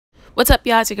What's up,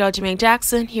 y'all? It's your girl Jermaine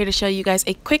Jackson here to show you guys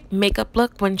a quick makeup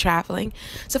look when traveling.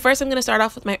 So first I'm going to start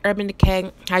off with my Urban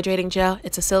Decay Hydrating Gel.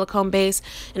 It's a silicone base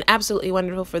and absolutely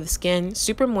wonderful for the skin,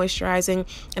 super moisturizing,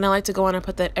 and I like to go on and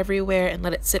put that everywhere and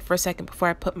let it sit for a second before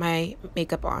I put my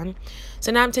makeup on.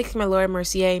 So now I'm taking my Laura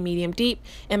Mercier Medium Deep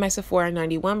and my Sephora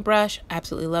 91 brush. I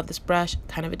absolutely love this brush,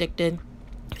 kind of addicted.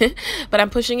 But I'm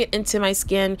pushing it into my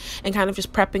skin and kind of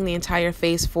just prepping the entire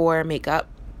face for makeup.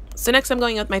 So next I'm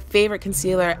going with my favorite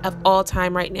concealer of all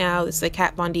time right now. This is the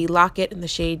Kat Von D Lock-It in the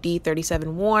shade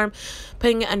D37 Warm.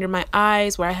 Putting it under my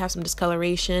eyes where I have some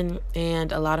discoloration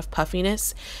and a lot of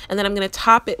puffiness. And then I'm going to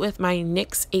top it with my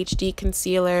NYX HD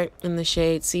Concealer in the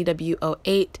shade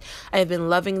CW08. I have been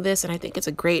loving this and I think it's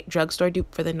a great drugstore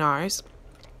dupe for the NARS.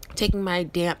 Taking my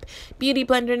damp beauty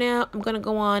blender now, I'm going to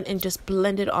go on and just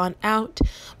blend it on out.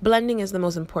 Blending is the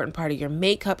most important part of your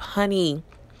makeup, honey.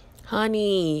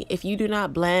 Honey, if you do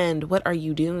not blend, what are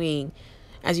you doing?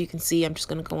 As you can see, I'm just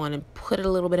going to go on and put it a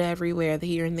little bit everywhere,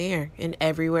 here and there, and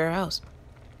everywhere else.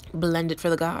 Blend it for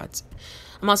the gods.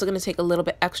 I'm also going to take a little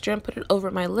bit extra and put it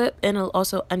over my lip and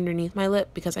also underneath my lip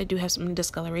because I do have some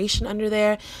discoloration under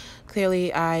there.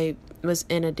 Clearly, I was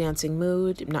in a dancing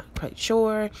mood. I'm not quite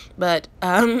sure, but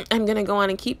I'm going to go on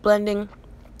and keep blending.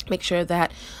 Make sure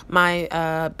that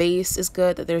my base is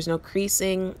good, that there's no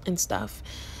creasing and stuff.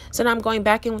 So now I'm going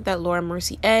back in with that Laura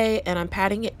Mercier and I'm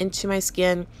patting it into my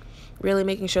skin, really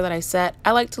making sure that I set.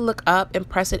 I like to look up and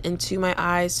press it into my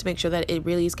eyes to make sure that it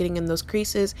really is getting in those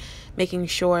creases, making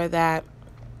sure that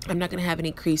I'm not going to have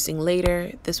any creasing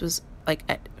later. This was like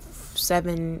at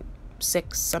 7,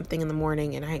 6 something in the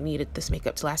morning and I needed this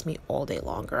makeup to last me all day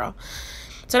long, girl.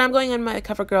 So now I'm going on my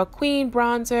CoverGirl Queen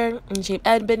bronzer in shape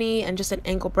Ebony and just an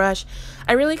angle brush.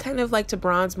 I really kind of like to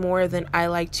bronze more than I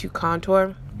like to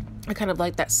contour. I kind of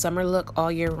like that summer look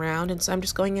all year round, and so I'm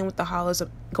just going in with the hollows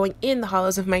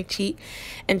of my cheek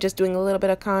and just doing a little bit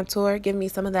of contour, give me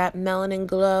some of that melanin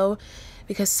glow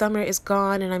because summer is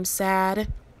gone and I'm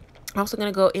sad. I'm also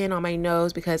going to go in on my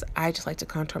nose because I just like to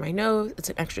contour my nose. It's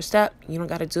an extra step. You don't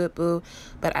got to do it, boo,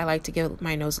 but I like to give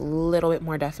my nose a little bit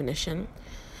more definition.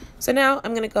 So now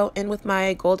I'm going to go in with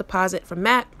my Gold Deposit from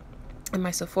MAC and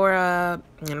my Sephora,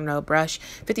 brush,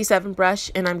 57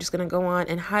 brush, and I'm just going to go on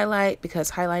and highlight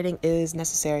because highlighting is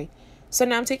necessary. So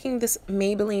now I'm taking this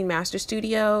Maybelline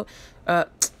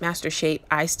Mastershape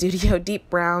Eye Studio Deep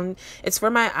Brown. It's for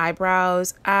my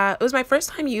eyebrows. It was my first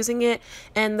time using it,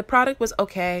 and the product was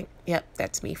okay. Yep,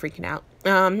 that's me freaking out.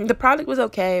 The product was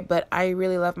okay, but I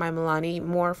really love my Milani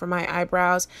more for my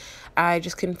eyebrows. I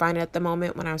just couldn't find it at the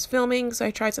moment when I was filming, so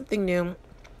I tried something new.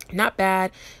 Not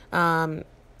bad.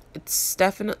 It's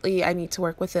definitely, I need to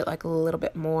work with it like a little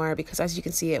bit more because as you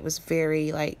can see, it was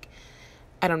very like,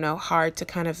 I don't know, hard to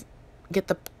kind of get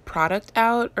the product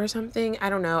out or something. I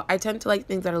don't know. I tend to like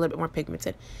things that are a little bit more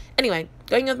pigmented. Anyway,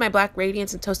 going with my black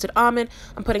Radiance and Toasted Almond,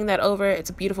 I'm putting that over. It's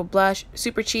a beautiful blush,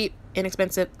 super cheap,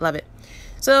 inexpensive, love it.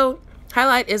 So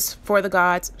highlight is for the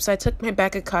gods. So I took my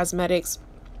Becca Cosmetics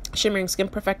Shimmering Skin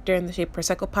Perfector in the shade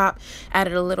Prosecco Pop,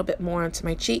 added a little bit more onto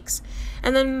my cheeks,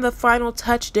 and then the final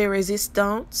touch de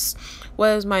resistance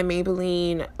was my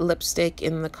Maybelline lipstick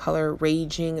in the color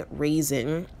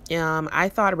Raisin. I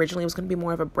thought originally it was going to be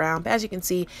more of a brown, but as you can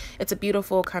see, it's a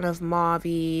beautiful kind of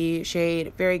mauve-y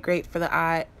shade, very great for the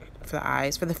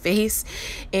for the face,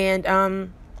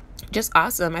 and just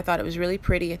awesome. I thought it was really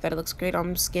pretty. I thought it looks great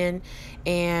on skin,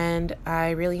 and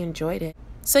I really enjoyed it.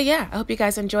 So yeah, I hope you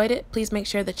guys enjoyed it. Please make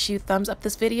sure that you thumbs up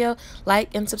this video,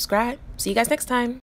 like, and subscribe. See you guys next time.